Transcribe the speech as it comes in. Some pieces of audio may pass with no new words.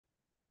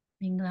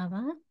မင်္ဂလာ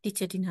ပါ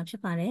teacher Tina ဖြ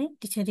စ်ပါတယ်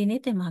teacher ဒီနေ့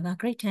သင်မှာက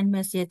grade 10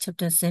 maths ရဲ့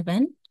chapter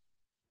 7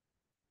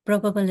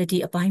 probability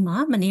အပိုင်းမှာ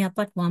မနေ့က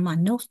part 1မှာ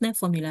notes နဲ့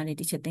formula တွေ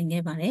teacher သင်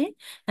ခဲ့ပါတယ်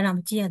အဲ့ဒါမ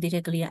ကြည့်ရသေး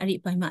တဲ့ကလေးကအဲ့ဒီ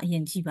အပိုင်းမှာအရ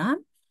င်ကြည့်ပါ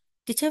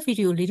teacher ဗီ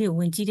ဒီယိုလေးတွေဝ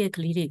င်ကြည့်တဲ့က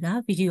လေးတွေက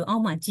ဗီဒီယိုအော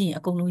က်မှာကြည့်ရင်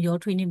အကုန်လုံးရော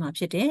ထွေးနေမှာ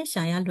ဖြစ်တယ်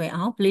ရှာရလွယ်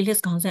အောင်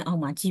playlist ခေါင်းစဉ်အော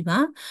က်မှာကြည့်ပါ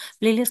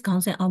playlist ခေါ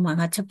င်းစဉ်အောက်မှာ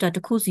က chapter တ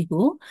စ်ခုစီ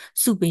ကို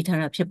စုပေးထား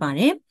တာဖြစ်ပါတ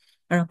ယ်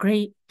အဲ့တော့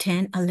grade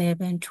 10,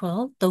 11, 12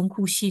 သုံး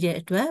ခုရှိတဲ့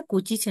အတွက်ကို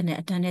ကြည့်ချင်တဲ့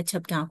အတန်းတဲ့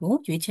chapter ကို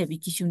ရွေးချယ်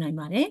ပြီးကြည့်ရှုနိုင်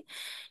ပါတယ်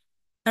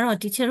အဲ့တော့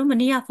teacher တို့မ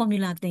နေ့က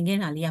formula သင်ခဲ့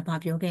တာလေးကဘာ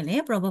ပြောခဲ့လဲ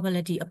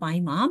probability အပို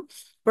င်းမှာ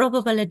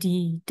probability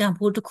တန်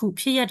ဖိုးတစ်ခု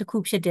ဖြစ်ရက်တစ်ခု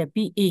ဖြစ်တဲ့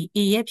PA A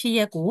ရဲ့ဖြစ်ရ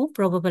က်ကို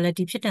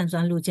probability ဖြစ်တန်စွ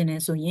မ်းလိုချင်တ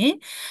ယ်ဆိုရင်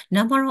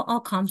number of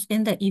outcomes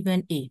in the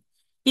event A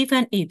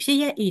event A ဖြစ်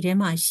ရက် A ထဲ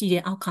မှာရှိ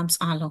တဲ့ outcomes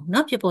အားလုံးเนา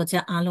ะဖြစ်ပေါ်ချ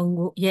က်အားလုံး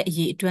ကိုရဲ့အ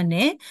ရေးအတွက်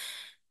နဲ့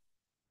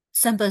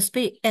sample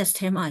space S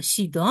ထဲမှာ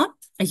ရှိသော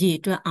အရေး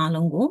အတွက်အား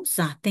လုံးကို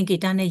စာသင်္ကေ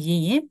တနဲ့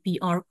ရေးရင်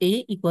PRA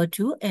equal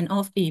to n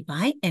of A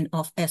by n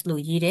of S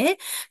လို့ရေးတယ်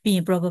ပြီးရ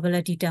င်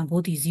probability တန်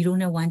ဖိုးဒီ0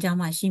နဲ့1ကြား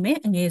မှာရှိမယ်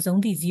အငယ်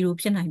ဆုံးဒီ0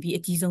ဖြစ်နိုင်ပြီး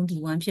အကြီးဆုံးဒီ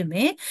1ဖြစ်မ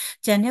ယ်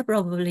ကျန်တဲ့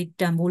probability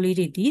တန်ဖိုးလေး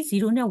တွေဒီ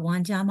0နဲ့1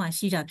ကြားမှာ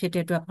ရှိတာဖြစ်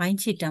တဲ့အတွက်ပိုင်း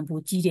ခြေတန်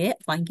ဖိုးကြီးတဲ့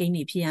အပိုင်းကိန်း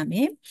တွေဖြစ်ရမ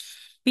ယ်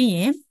ပြီးရ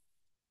င်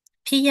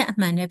ဖြစ်ရအ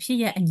မှန်နဲ့ဖြစ်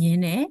ရအငင်း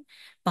နဲ့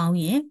ပေါင်း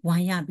ရင်1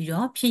ရပြီး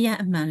တော့ဖြစ်ရ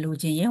အမှန်လို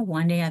ချင်ရင်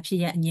1နဲ့ကဖြစ်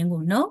ရအငင်း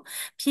ကိုနှုတ်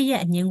ဖြစ်ရ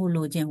အငင်းကို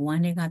လိုချင်1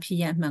နဲ့ကဖြစ်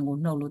ရအမှန်ကို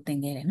နှုတ်လို့သင်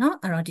ခဲ့တယ်เนาะ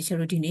အဲ့တော့ဒီချက်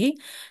တို့ဒီနေ့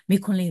မိ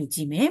ခွန်းလေးကိုကြ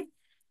ည့်မယ်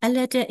A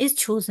letter is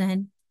chosen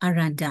at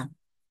random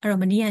အဲ့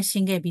တော့မနေ့ကရှ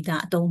င်းခဲ့ပြီး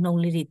သားအသုံးနှုန်း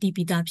လေးတွေတည်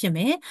ပြီးသားဖြစ်မ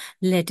ယ်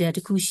letter တ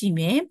စ်ခုရှိ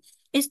မယ်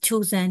is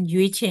chosen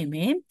ရွေးချယ်မ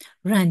ယ်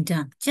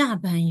random ကြ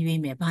ပန်းရွေး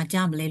မယ်ဘာကြ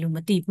မလဲလို့မ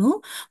သိဘူး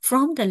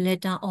from the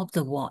letter of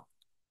the word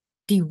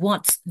ဒီ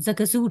words စ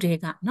ကားစုတွေ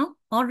ကနော်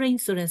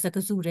orange ဆိုတဲ့စ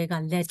ကားစုတွေက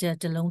letter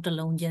တစ်လုံးတစ်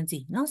လုံးချင်းစီ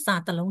နော်စာ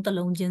တစ်လုံးတစ်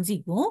လုံးချင်းစီ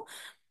ကို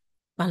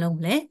ဘာလို့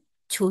လဲ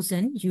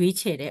chosen ရွေး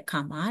ချယ်တဲ့အခါ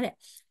မှာတဲ့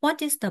what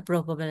is the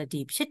probability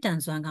ဖြစ်တန်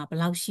စွမ်းကဘယ်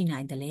လောက်ရှိနို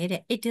င်တယ်လဲ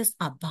တဲ့ it is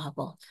a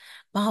vowel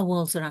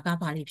vowel ဆိုတာက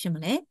ဘာတွေဖြစ်မ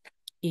လဲ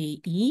a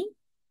e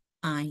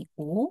I o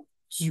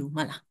u မ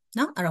လား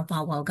နော်အဲ့တော့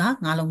vowel က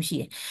၅လုံးရှိ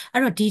တယ်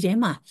အဲ့တော့ဒီထဲ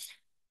မှာ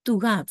သူ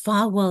က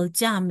vowel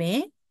ကြမယ်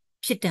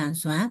ဖြစ်တန်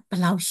စွမ်းဘယ်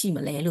လောက်ရှိမ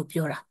လဲလို့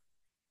ပြောတာ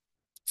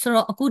ဆို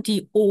တော့အခုဒီ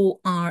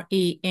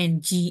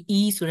ORANGE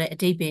ဆိုတဲ့အ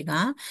ဓိပ္ပာယ်က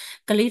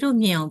ကလေးတို့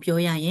မြင်အောင်ပြော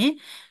ရရင်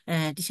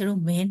ဒီကျ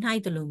တော့မဲနှို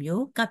က်တယ်လို့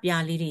မျိုးကပ်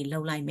ပြားလေးတွေလှု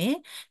ပ်လိုက်မယ်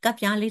ကပ်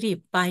ပြားလေးတွေ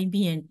ပိုင်း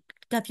ပြီးရင်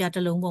ကပ်ပြားတ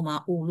စ်လုံးပေါ်မှာ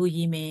O လို့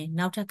ရေးမယ်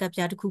နောက်ထပ်ကပ်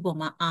ပြားတစ်ခုပေါ်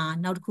မှာ R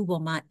နောက်တစ်ခု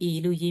ပေါ်မှာ A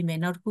လို့ရေးမယ်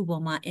နောက်တစ်ခု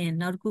ပေါ်မှာ N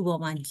နောက်တစ်ခု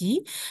ပေါ်မှာ G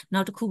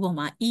နောက်တစ်ခုပေါ်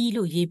မှာ E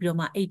လို့ရေးပြီးတော့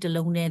မှအဲ့တစ်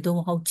လုံးနဲ့သို့မ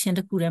ဟုတ်ချင်းတ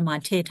စ်ခုထဲမှာ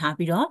ထည့်ထား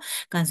ပြီးတော့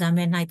ကန်စား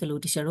မဲနှိုက်တယ်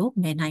လို့ဒီကျတော့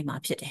မဲနှိုက်မှာ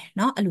ဖြစ်တယ်เ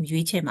นาะအဲ့လို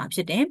ရွေးချယ်မှာဖြ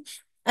စ်တယ်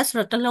အဲ့ဆို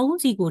တော့တစ်လုံး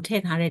စီကိုထ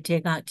ည့်ထားတဲ့ထဲ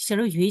ကဒီကျ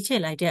တို့ရွေးချယ်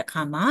လိုက်တဲ့အ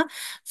ခါမှာ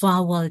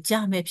vowel ကြ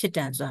မဲ့ဖြစ်တ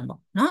န်စွမ်းပေါ့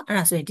နော်အဲ့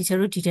ဒါဆိုရင်ဒီကျ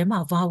တို့ဒီထဲမှာ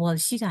vowel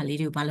ရှိတာလေး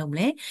တွေကိုဘာလုပ်မ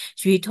လဲ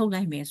ရွေးထုတ်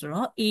လိုက်မယ်ဆို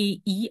တော့ A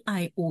E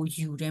I O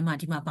U ထဲမှာ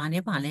ဒီမှာဘာ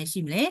နဲ့ဘာလဲရှိ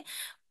မလဲ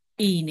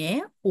A နဲ့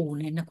O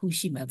နဲ့နှစ်ခု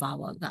ရှိမယ်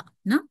vowel က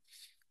နော်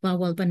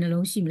vowel ဘယ်နှ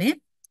လုံးရှိမလဲ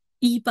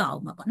E ပါအော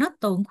င်ပါပေါ့နော်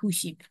သုံးခု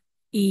ရှိမယ်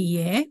A ရ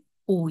ယ်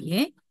O ရ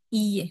ယ် E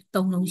ရယ်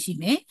သုံးလုံးရှိ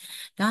မယ်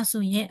ဒါ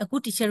ဆိုရင်အခု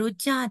ဒီကျတို့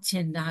ကြားချ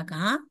င်တာက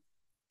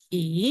A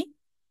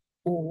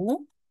O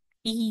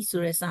E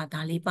ဆိုတဲ့စာ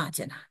သားလေးပါချ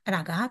င်တာအဲ့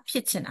ဒါကဖြ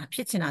စ်ချင်တာ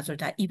ဆို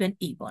တာ event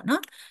A ပေါ့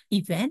နော်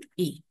event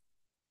A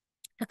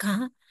တခါ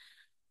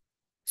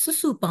စု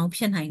စုပေါင်း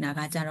ဖြစ်နိုင်တာက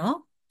ကြတော့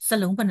စ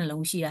လုံးဘယ်နှ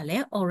လုံးရှိရလဲ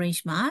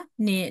orange မှာ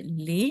2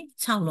 4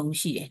 6လုံး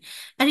ရှိတယ်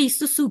အဲ့ဒီ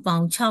စုစုပေါ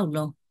င်း6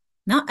လုံး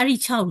နော်အဲ့ဒီ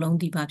6လုံး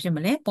ဒီဘာဖြစ်မ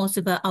လဲ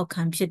possible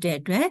outcome ဖြစ်တဲ့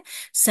အတွက်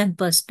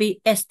sample space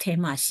S ထဲ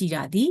မှာရှိ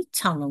တာဒီ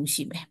6လုံး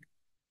ရှိမယ်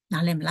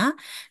နားလည်မလား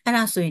အဲ့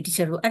ဒါဆိုရင်ဒီချ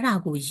က်တို့အဲ့ဒါ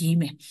ကိုရေး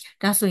မယ်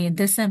ဒါဆိုရင်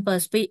the sample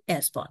space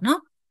S ပေါ့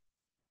နော်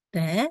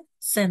the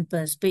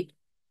sample space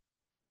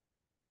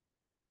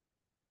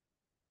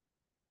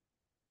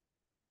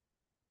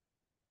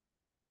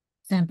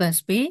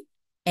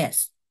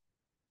S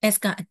S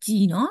ကအ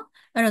ကြီးเนาะ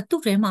အဲ့တော့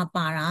သူ့ထဲမှာ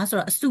ပါတာဆို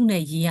တော့အစု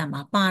နဲ့ရေးရ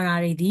မှာပါတာ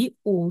တွေဒီ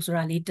O ဆို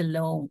တာလေးတစ်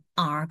လုံး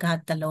R က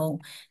တစ်လုံး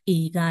A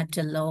ကတ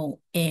စ်လုံး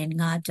N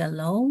ကတစ်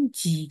လုံး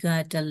G က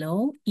တစ်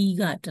လုံး E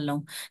ကတစ်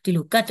လုံးဒီ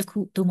လိုကတ်တစ်ခု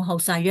သို့မဟု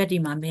တ်စာရွက်တွေ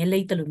မှာမဲလိ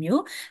ပ်တလို့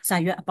မျိုးစာ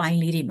ရွက်အပိုင်း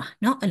လေးတွေမှာ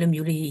เนาะအဲ့လို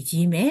မျိုးလေး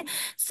ရေးမယ်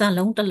စာ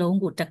လုံးတစ်လုံး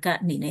ကိုတကတ်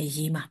အနေနဲ့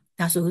ရေးမှာ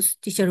ဒါဆို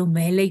တီချာတို့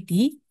မဲလိပ်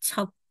ဒီ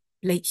6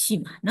လိပ်ရှိ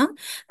မှာเนาะ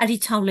အဲ့ဒီ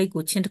6လိပ်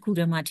ကိုချင်းတစ်ခု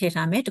ထဲမှာထည့်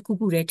ထားမယ်တစ်ခု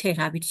ခုထဲထည့်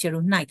ထားပြီးတီချာ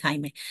တို့နှိုက်ခိုင်း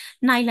မယ်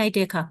နှိုက်လိုက်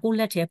တဲ့အခါကိုယ့်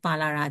လက်ထဲပါ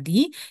လာတာဒီ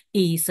A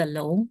စ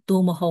လုံး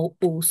သို့မဟုတ်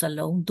O စ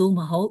လုံးသို့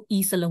မဟုတ် E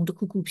စလုံးတစ်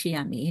ခုခုဖြစ်ရ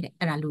မယ်တဲ့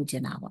အဲ့ဒါလိုချ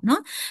င်တာပေါ့เนาะ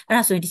အဲ့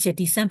ဒါဆိုရင်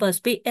ဒီ sample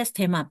space S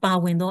ထဲမှာပါ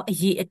ဝင်သောအ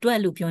ရေးအတွက်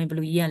လို့ပြောရင်ဘယ်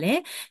လိုရေးရလဲ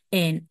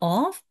N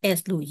of S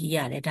လို့ရေးရ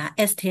တယ်ဒါ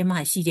S ထဲမှာ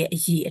ရှိတဲ့အ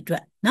ရေးအတွ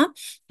က်เนาะ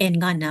N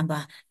က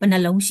number ဘယ်နှ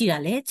လုံးရှိတာ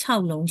လဲ6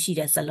လုံးရှိ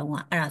တဲ့စလုံးက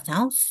အဲ့ဒါကြော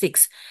င့်6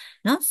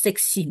เนาะ6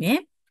ရှိမယ်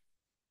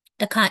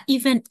တခါ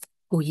event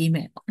ကိုရေးမ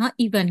ယ်ပေါ့เนาะ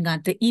event က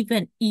the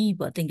event E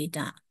ပေါ့သင်္ကေတ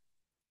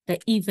the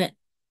event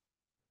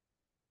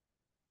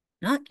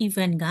နော်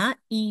event က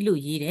E လို့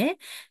ရေးတယ်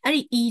အဲ့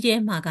ဒီ E ထဲ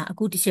မှာကအ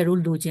ခုတချို့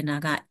လိုချင်တာ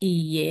က A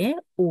ရယ်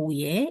O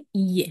ရယ် E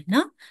ရယ်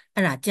နော်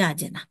အဲ့ဒါကြာ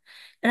ချင်တာ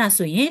အဲ့ဒါ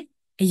ဆိုရင်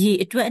အရေး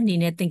အတွက်အနေ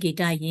နဲ့သင်္ကေ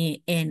တရင်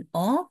n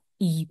of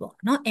e ပေါ့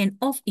နော် n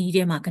of e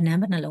ထဲမှာကဏ္ဍ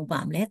ဘယ်နှလုံးပါ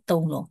မလဲ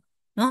3လုံး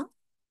နော်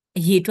အ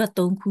ရေးအတွက်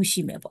3ခု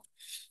ရှိမယ်ပေါ့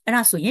အဲ့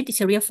ဒါဆိုရင်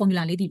teacher ရဲ့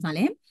formula လေးဒီမှာ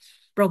လဲ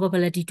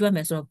probability တွက်မ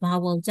ယ်ဆိုတော့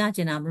vowel ကြကျ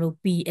င်တာမလို့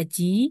p အ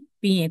ကြီး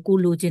ပြီးရင်ကို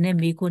လိုချင်တဲ့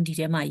မေးခွန်းဒီ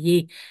ထဲမှာရေး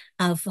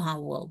alpha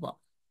vowel ပေါ့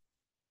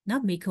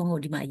နော်မေးခွန်းကို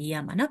ဒီမှာရေးရ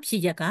မှာနော်ဖြ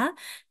စ်ရက်က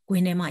ကွ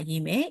င်းထဲမှာ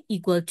ရေးမယ်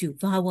equal to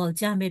vowel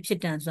ကြမယ်ဖြစ်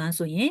တန်စွမ်း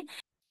ဆိုရင်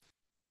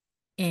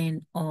n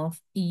of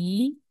e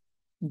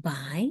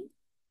by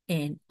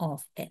n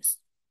of s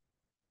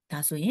ဒါ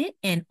ဆိုရင်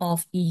n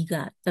of e က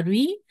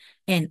3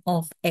 n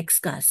of x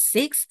က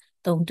6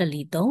 3တ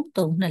လီ3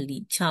 3နှစ်လီ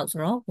6ဆို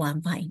တော့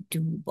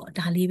 1/2 ပေါ့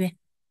ဒါလေးပဲ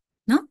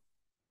နော်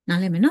နား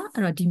လည်မယ်နော်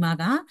အဲ့တော့ဒီမှာ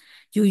က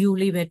ရိုးရိုး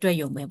လေးပဲတွက်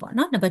ရုံပဲပေါ့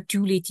နော်နံပါတ်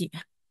2လေးကြည့်မ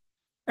ယ်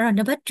အဲ့တော့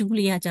နံပါတ်2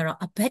လေးကကျတော့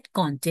a bed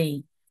contain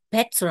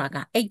bed ဆိုတာက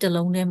8တ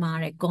လုံးထဲမှာ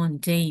တဲ့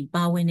contain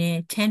ပါဝင်တဲ့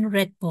10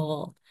 red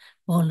ball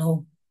ဘောလုံး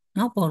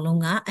နော်ဘောလုံး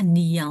ကအ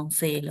နီရောင်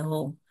10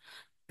လုံး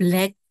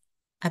black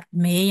အ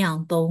မဲရောင်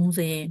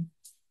30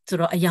ဆို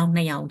တော့အယောင်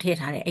2ယောင်ထည့်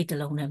ထားတဲ့အဲ့တ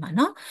လုံးထဲမှာเ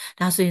นาะ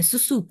ဒါဆိုရင်စု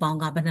စုပေါင်း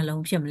ကဘယ်နှ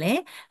လုံးဖြစ်မလဲ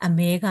အ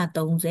မဲက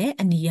30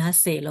အနီက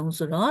10လုံး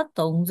ဆိုတော့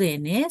30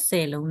နဲ့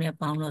10လုံးနဲ့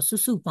ပေါင်းတော့စု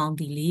စုပေါင်း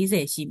ဒီ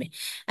40ရှိမယ်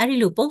အဲ့ဒီ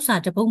လိုပု္ပ္ပစာ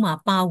တစ်ပုဒ်မှာ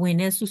ပါဝင်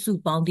တဲ့စုစု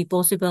ပေါင်းဒီ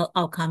possible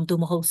outcome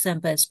သို့မဟုတ်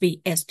sample space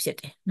s ဖြစ်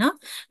တယ်เนาะ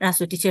အဲ့ဒါ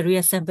ဆို teacher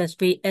ရဲ့ sample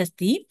space s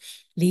ဒီ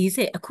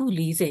40အခု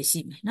40ရှိ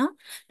မယ်เนาะ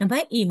နံပါ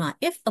တ် E မှာ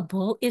if a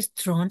ball is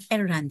drawn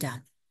at random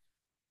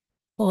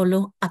ဘော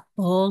လုံးအ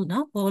ဘော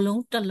နော်ဘော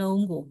လုံးတစ်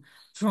လုံးကို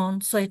drawn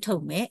ဆွဲထု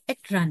တ်မယ် at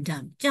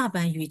random ကြပ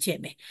န်းရွေးချယ်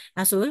မယ်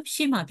ဒါဆို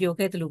ရှေ့မှာပြော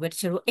ခဲ့သလိုပဲတ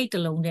ချို့8တ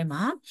စ်လုံးထဲ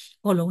မှာ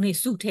ဘောလုံးတွေ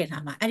စုထည့်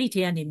ထားမှာအဲ့ဒီ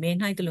ထဲကနေမဲ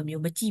နှိုက်တယ်လို့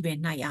မျိုးမကြည့်ပဲ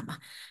နှိုက်ရမှာ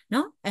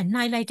နော်အဲ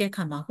နှိုက်လိုက်တဲ့အ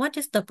ခါမှာ what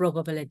is the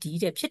probability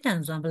တဲ့ဖြစ်တန်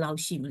စွမ်းဘယ်လောက်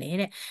ရှိမလဲ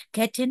တဲ့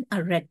getting a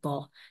red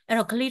ball အဲ့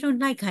တော့ကလေးတို့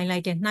နှိုက်ခိုင်းလို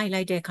က်တဲ့နှိုက်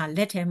လိုက်တဲ့အခါလ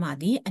က်ထဲမှာ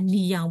ဒီအ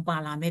နီရောင်ပါ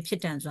လာမဲ့ဖြ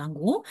စ်တန်စွမ်း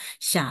ကို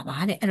ရှာပါ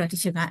တဲ့အဲ့တော့ဒီ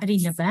ချက်ကအဲ့ဒီ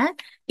နံပါတ်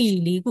E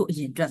လေးကိုအ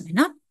ရင်တွက်မယ်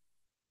နော်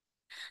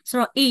ဆို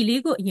တော့ A လေး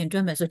ကိုအရင်တွ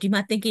က်မယ်ဆိုဒီ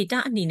မှာသင်္ကေတ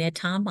အနေနဲ့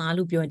ထားမှာ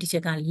လို့ပြောရင်ဒီချ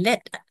က်က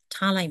let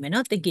ထားလိုက်မယ်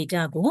နော်သင်္ကေတ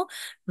ကို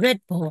red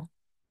ball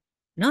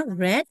နော်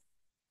red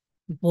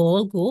ball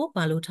ကို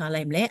ဘာလို့ထား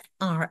လိုက်မလဲ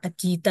R အ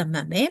ကြီးသတ်မှ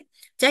တ်မယ်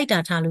ကြိုက်တာ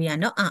ထားလို့ရ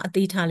နော် R အ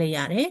သေးထားလိုက်ရ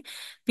တယ်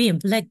ပြီးရင်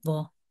black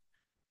ball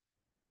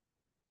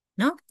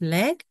နော်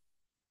black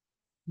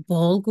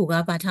ball ကိုက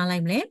ဘာထားလို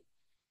က်မလဲ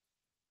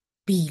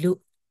B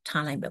လို့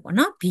ထားလိုက်ပဲပေါ့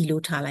နော် B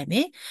လို့ထားလိုက်မ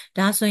ယ်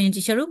ဒါဆိုရင်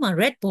ဒီကျတို့မှာ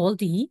red ball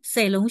ဒီ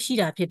10လုံးရှိ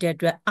တာဖြစ်တဲ့အ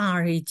တွက် R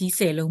တွေကြီး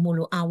10လုံးမို့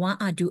လို့ R1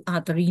 R2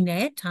 R3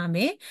 နဲ့ထားမ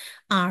ယ်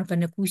R ဘယ်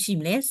နှခုရှိ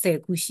မလဲ10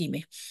ခုရှိမ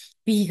ယ်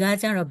B က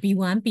ကြတော့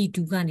B1 B2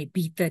 ကနေ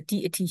B30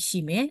 အထိရှိ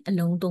မယ်အ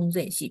လုံး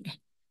30ရှိမယ်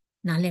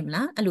နားလည်မ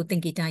လားအဲ့လိုသ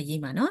င်္ကေတရေး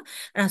မှာနော်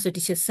အဲ့ဒါဆို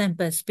ဒီချက်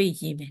sample space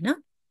ရေးမယ်နော်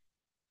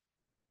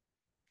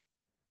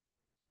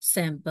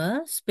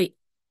sample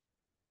space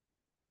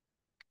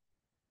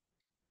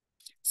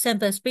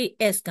sample space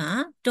s က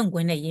တွန့်ကွ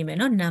င်းနဲ့ရေးမယ်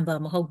နော် number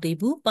မဟုတ်သေး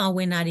ဘူးပါဝ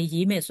င်တာတွေ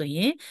ရေးမယ်ဆိုရ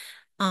င်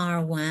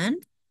R1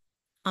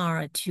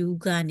 R2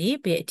 ကနေ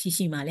ဘယ်အထိ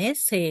ရှိမှာလဲ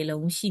10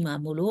လုံးရှိမှာ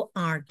မို့လို့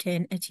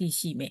R10 အထိ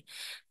ရှိမယ်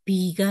B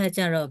ကကြ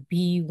တော့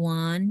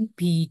B1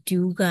 B2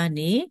 က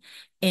နေ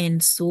and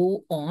so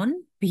on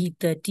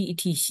B30 အ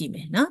ထိရှိမ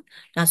ယ်နော်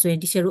ဒါဆိုရင်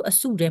ဒီချက်တို့အ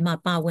စုထဲမှာ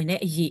ပါဝင်တဲ့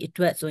အရေးအ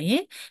တွက်ဆိုရ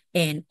င်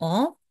n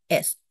of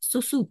s စု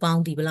စုပေါ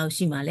င်းဒီဘယ်လောက်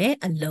ရှိမှာလဲ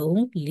အလုံး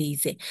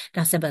40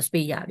ဒါ sample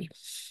space ရပြီ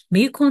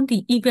မေခွန်းဒီ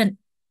event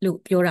လို့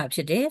ပြောတာဖြ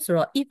စ်တယ်ဆို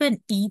တော့ event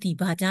e ဒီ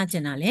ဘာကြကျ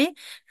င်တာလဲ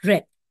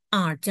red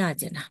r ကြ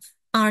ကျင်တာ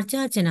R ကြ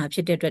ကျင်တာဖြ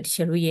စ်တဲ့အတွက်တ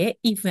ချို့တို့ရဲ့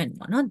event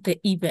ပေါ့နော် the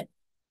event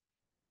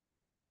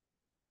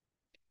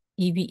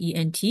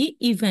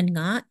event က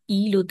e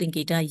လို့သင်္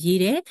ကေတရေး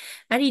တယ်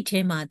အဲ့ဒီထဲ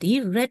မှာဒီ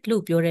red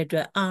လို့ပြောတဲ့အတွ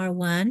က်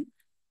R1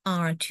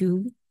 R2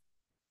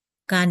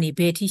 ကနေဘ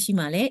ယ်ထိရှိ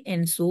မှလဲ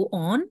and so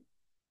on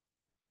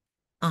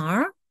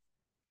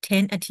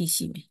R10 အထိ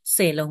ရှိမယ်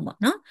10လုံးပေါ့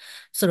နော်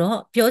ဆိုတော့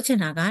ပြောချင်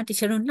တာကတ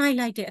ချို့တို့နှိုက်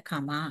လိုက်တဲ့အခါ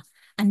မှာ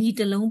အနီတ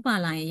စ်လုံးပါ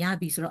လာရင်ရ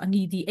ပြီဆိုတော့အ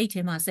နီဒီ8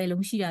ထဲမှာ10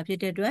လုံးရှိတာဖြစ်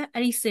တဲ့အတွက်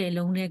အဲ့ဒီ10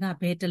လုံးတွေက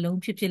ဘယ်တစ်လုံး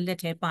ဖြစ်ဖြစ်လက်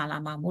ထဲပါလာ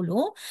မှာမို့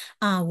လို့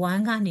R1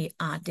 ကနေ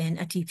R10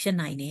 အထိဖြစ်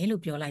နိုင်တယ်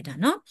လို့ပြောလိုက်တာ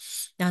เนาะ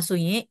ဒါဆို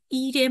ရင်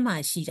E ထဲမှာ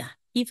ရှိတာ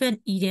even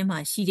E ထဲမှာ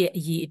ရှိတဲ့အ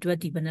ရေးအတွက်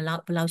ဒီဘယ်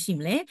လောက်ရှိ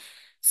မလဲ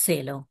10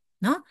လုံး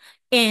เนาะ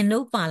N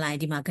လို့ပါလာရင်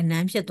ဒီမှာကဏ္ဍ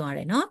ဖြစ်သွားတ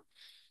ယ်เนาะ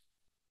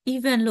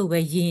even လို့ပဲ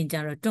ရေးရင်ကြ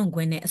တော့တွန့်ခွ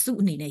င်းနဲ့အစု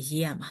အနေနဲ့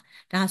ရေးရမှာ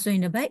ဒါဆိုရ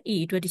င်နံပါတ် A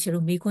အတွက်တချို့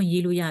တို့မေးခွန်း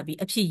ရေးလို့ရပြီ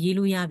အဖြစ်ရေး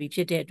လို့ရပြီဖြ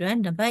စ်တဲ့အတွက်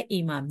နံပါတ် A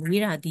မှာ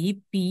မေးတာဒီ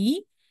P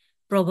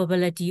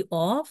probability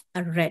of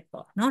a red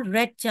ပေါ့เนาะ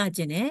red ကြကျ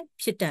င်တဲ့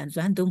ဖြစ်တန်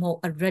စွမ်းသို့မဟုတ်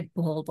a red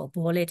ball ပေါ့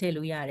ball လေးထည့်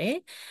လို့ရတယ်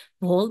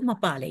ball မ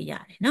ပါလဲရ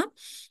တယ်เนาะ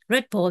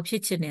red ball ဖြ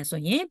စ်ချင်တယ်ဆို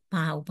ရင်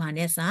ဘာ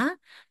နဲ့စာ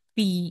P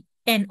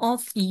n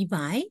of E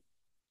by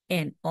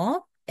n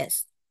of S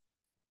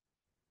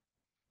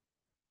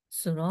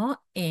ဆိုတော့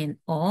n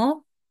of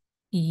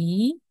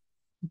E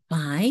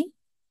by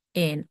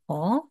n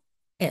of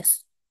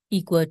s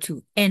equal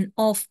to n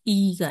of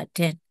e က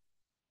10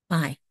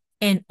 by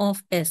n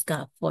of s က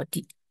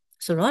40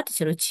 ဆိုတော့တ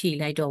ချို့တို့ခြေ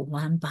လိုက်တော့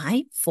1 by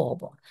 4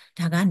ပေါ့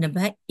ဒါကနံ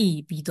ပါတ် A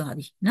ပြီးသွား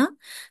ပြီနော်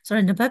ဆို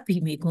တော့နံပါတ် B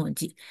မိခွန်း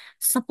ကြည့်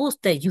suppose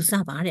that ယူဆ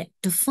ပါတဲ့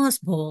the first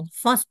ball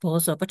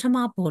ဆိုတော့ပထမ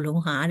ဘော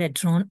လုံးဟာတဲ့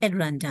drawn at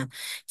random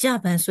ကြ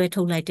ပန်းဆွဲ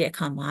ထုတ်လိုက်တဲ့အ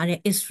ခါမှာတဲ့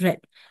is red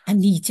အ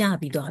နီကျ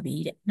ပြီးသွားပြီ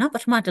တဲ့နော်ပ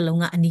ထမတစ်လုံး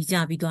ကအနီကျ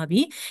ပြီးသွားပြီ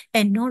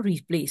and not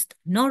replaced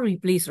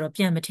ဆိုတော့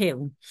ပြန်မထည့်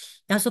ဘူး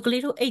ဒါဆိုက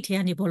လေးတို့8ထဲက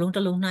နေဘောလုံးတ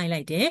စ်လုံးနှိုက်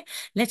လိုက်တယ်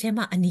လက်ထဲ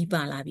မှာအနီ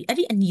ပါလာပြီအဲ့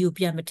ဒီအနီကို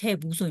ပြန်မထည့်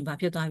ဘူးဆိုရင်ဘာ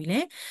ဖြစ်သွားပြီလဲ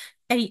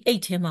အဲ့ဒီ8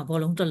ထဲမှာဘော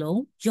လုံးတစ်လုံး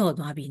ယော့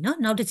သွားပြီเนาะ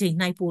နောက်တစ်ချိန်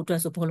နှိုက်ဖို့အတွ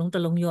က်ဆိုဘောလုံးတ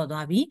စ်လုံးယော့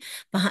သွားပြီ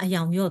ဘာအ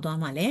ယောင်ယော့သွား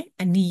မှာလဲ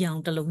အနီရောင်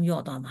တစ်လုံး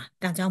ယော့သွားမှာ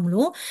ဒါကြောင့်မ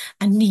လို့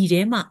အနီ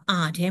ထဲမှာအာ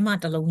ထဲမှာ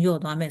တစ်လုံးယော့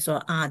သွားမယ်ဆို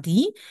တော့အာဒီ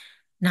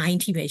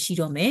9ထိပဲရှိ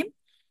တော့မယ်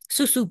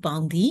စုစုပေါ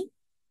င်းဒီ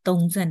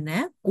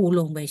39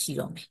လုံးပဲရှိ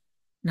တော့မယ်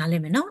နားလ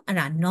ည်မယ်နော်အဲ့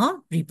ဒါ not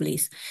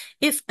replace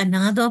if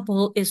another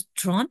ball is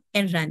drawn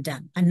at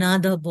random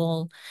another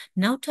ball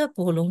နောက်ထပ်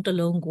ဘောလုံးတစ်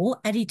လုံးကို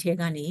အဲ့ဒီထဲ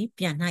ကနေ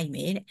ပြန်နှိုက်မ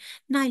ယ်တဲ့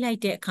နှိုက်လိုက်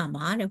တဲ့အခါ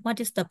မှာတဲ့ what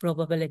is the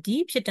probability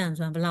ဖြစ်တန်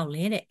စွမ်းဘယ်လောက်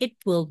လဲတဲ့ it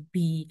will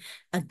be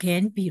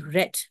again be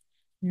red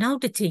နောက်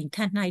တစ်ချိန်ထ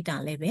ပ်နှိုက်တာ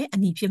လည်းပဲအ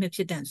နီဖြစ်မဲ့ဖြ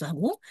စ်တန်စွမ်း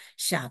ကို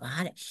ရှာပါ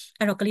တဲ့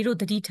အဲ့တော့ကလေးတို့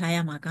သတိထားရ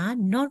မှာက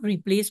not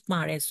replace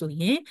ပါတယ်ဆို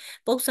ရင်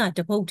ပု္ပ္ပစာတ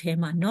စ်ပုဒ်ထဲ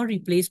မှာ not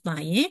replace ပါ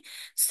ရင်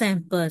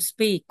sample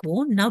space ကို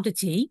နောက်တစ်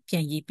ချိန်ပြ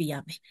န်ရေးပြရ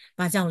မယ်။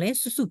ဘာကြောင့်လဲ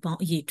စုစုပေါင်း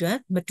အရေးအတွက်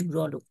မတူ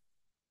တော့လို့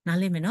နား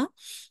လည်မယ်နော်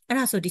။အဲ့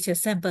ဒါဆိုဒီချက်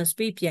sample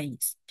space ပြန်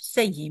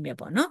စိတ်ရေးမယ်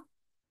ပေါ့နော်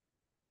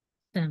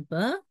။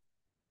 sample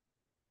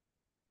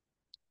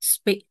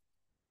space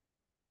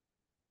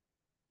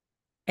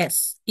s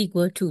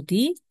equal to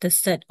the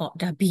set of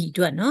ဒါ b အ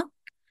တွက်နော်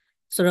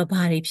။ဆိုတော့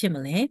ဘာတွေဖြစ်မ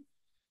လဲ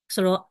။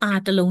ဆိုတော့ r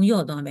တစ်လုံး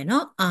ယော့သွားမယ်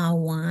နော်။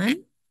 r1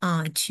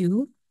 r2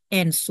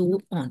 and so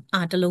on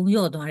r တစ်လုံး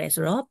ယော့သွားတယ်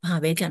ဆိုတော့ဘာ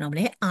ပဲကြံတော့မ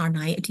လဲ r9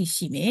 အထိ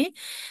ရှိမယ်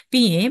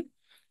ပြီးရင်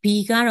b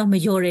ကတော့မ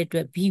ယော့တဲ့အတွ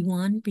က်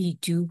b1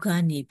 b2 က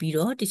နေပြီး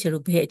တော့တ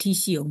ချို့ဘယ်အထိ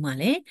ရှိအောင်ပါ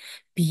လဲ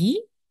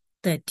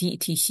b30 အ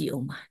ထိရှိအော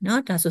င်ပါเนาะ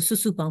ဒါဆိုစု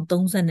စုပေါင်း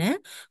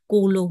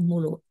39လုံး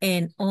မို့လို့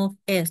n of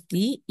s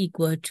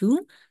equal to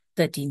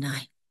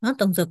 39နော်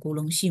39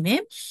လုံးရှိမယ်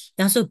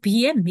ဒါဆို b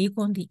ရဲ့မေး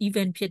ခွန်းဒီ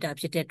event ဖြစ်တာ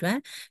ဖြစ်တဲ့အတွက်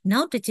နော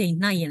က်တစ်ချိန်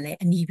နှိုက်ရင်လည်း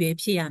အနီးပဲ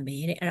ဖြစ်ရမ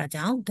ယ်တဲ့အဲ့ဒါ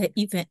ကြောင့်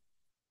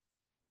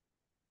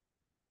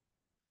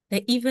the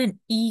event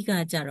e က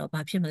ကြတော့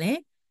ဘာဖြစ်မလဲ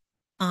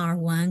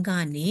r1 က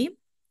နေ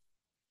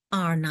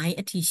r9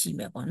 အထိရှိ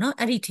မယ်ပေါ့နော်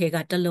အဲ့ဒီထဲက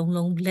တစ်လုံး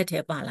လုံးလက်ထဲ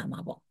ပါလာမှာ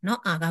ပေါ့နော်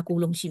r က9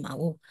လုံးရှိမှာ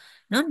ကို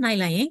နော်နှိုက်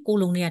လိုက်ရင်9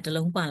လုံးတွေကတစ်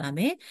လုံးပါလာမ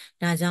ယ်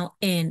ဒါကြောင့်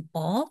n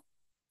of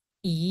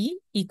e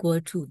equal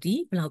to ဒီ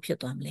ဘယ်လောက်ဖြစ်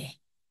သွားမ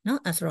လဲနော်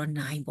အဲ့ဆိုတော့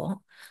9ပေါ့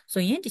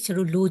ဆိုရင်တ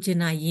ချို့လိုချင်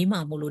တာရေးမှာ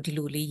မို့လို့ဒီ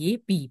လိုလေးရေး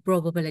ပြီး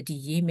probability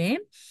ရေးမယ်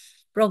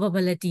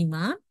probability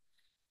မှာ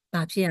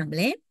ဘာဖြစ်ရမ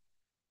လဲ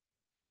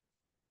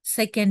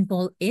second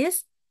ball is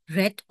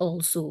red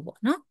also ပေါ့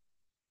နော်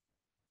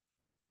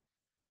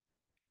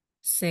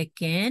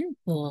second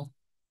ball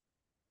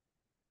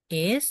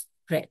is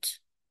red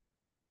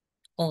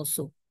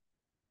also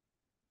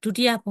ဒု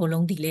တိယဘော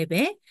လုံးဒီလည်း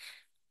ပဲ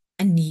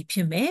အနီဖြ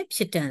စ်မဲ့ဖြ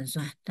စ်တန်စွ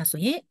မ်းဒါ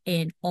ဆိုရင်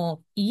n of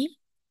e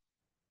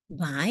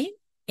by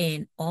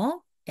n of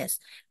s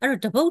အဲ့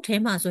တော့တပုတ်ထဲ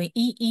မှာဆိုရင်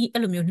e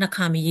အဲ့လိုမျိုးနှစ်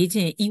ခါမရေးခြ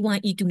င်း e1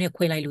 e2 နဲ့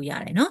ခွဲလိုက်လို့ရ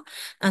တယ်နော်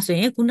အဲ့ဆို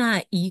ရင်ခုနက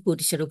e ကို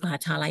တချို့တို့ဘာ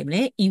ထားလိုက်မ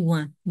လဲ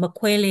e1 မ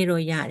ခွဲလဲ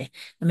တော့ရတယ်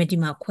ဒါပေမဲ့ဒီ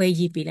မှာခွဲ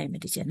ရေးပေးလိုက်မ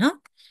ယ်တချို့နော်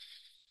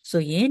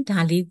ဆိုရင်ဒါ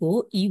လေးကို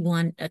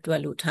e1 အတွက်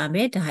လို့ထားမ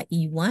ယ်ဒါ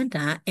e1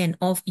 ဒါ n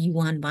of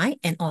e1 by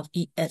n of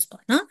es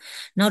ပေါ့နော်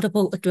နောက်တစ်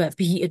ပုတ်အတွက်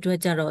b အတွက်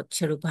ကြတော့ကျ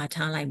တို့ဘာ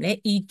ထားလိုက်မလဲ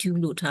e2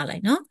 လို့ထားလို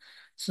က်နော်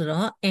ဆို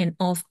တော့ n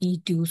of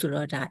e2 ဆို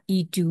တော့ဒါ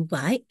e2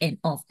 by n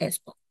of s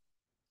ပေါ့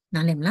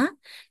နားလည်မလား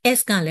s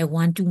ကလည်း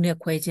1 2နဲ့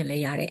ခွဲခြင်းလ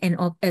ည်းရတယ် n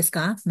of s က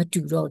မ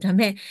တူတော့ဒါပေ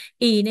မဲ့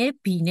a နဲ့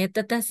b နဲ့တ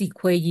သက်စီ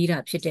ခွဲရေးတာ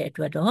ဖြစ်တဲ့အ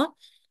တွက်တော့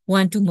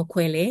1 2မ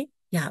ခွဲလဲ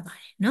ရပါ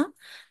တယ်เนาะ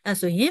အဲ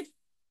ဆိုရင်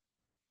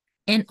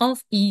n of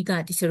e က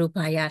ဒီစလို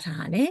ဘာရ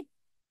ထားလဲ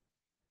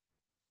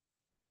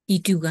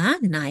e2 က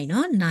9เนา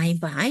ะ9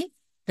 by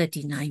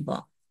 39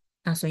ပေါ့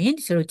အဲဆိုရင်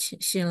ဒီစလို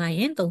ရှင်းလိုက်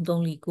ရင်3 3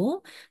လီကို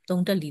3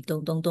တက်လီ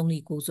3 3 3လီ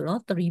ကိုဆို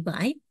တော့3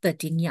 by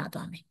 13ရ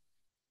သွားမယ်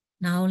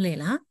နားလဲ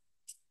လား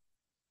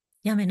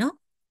ရမယ်နော်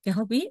ကဲ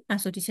ဟုတ်ပြီအဲ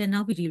ဆိုဒီချက်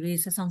နောက်ဗီဒီယိုလေး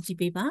ဆက်ဆောင်ကြည့်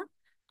ပေးပါ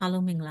အား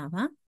လုံးမင်္ဂလာပါ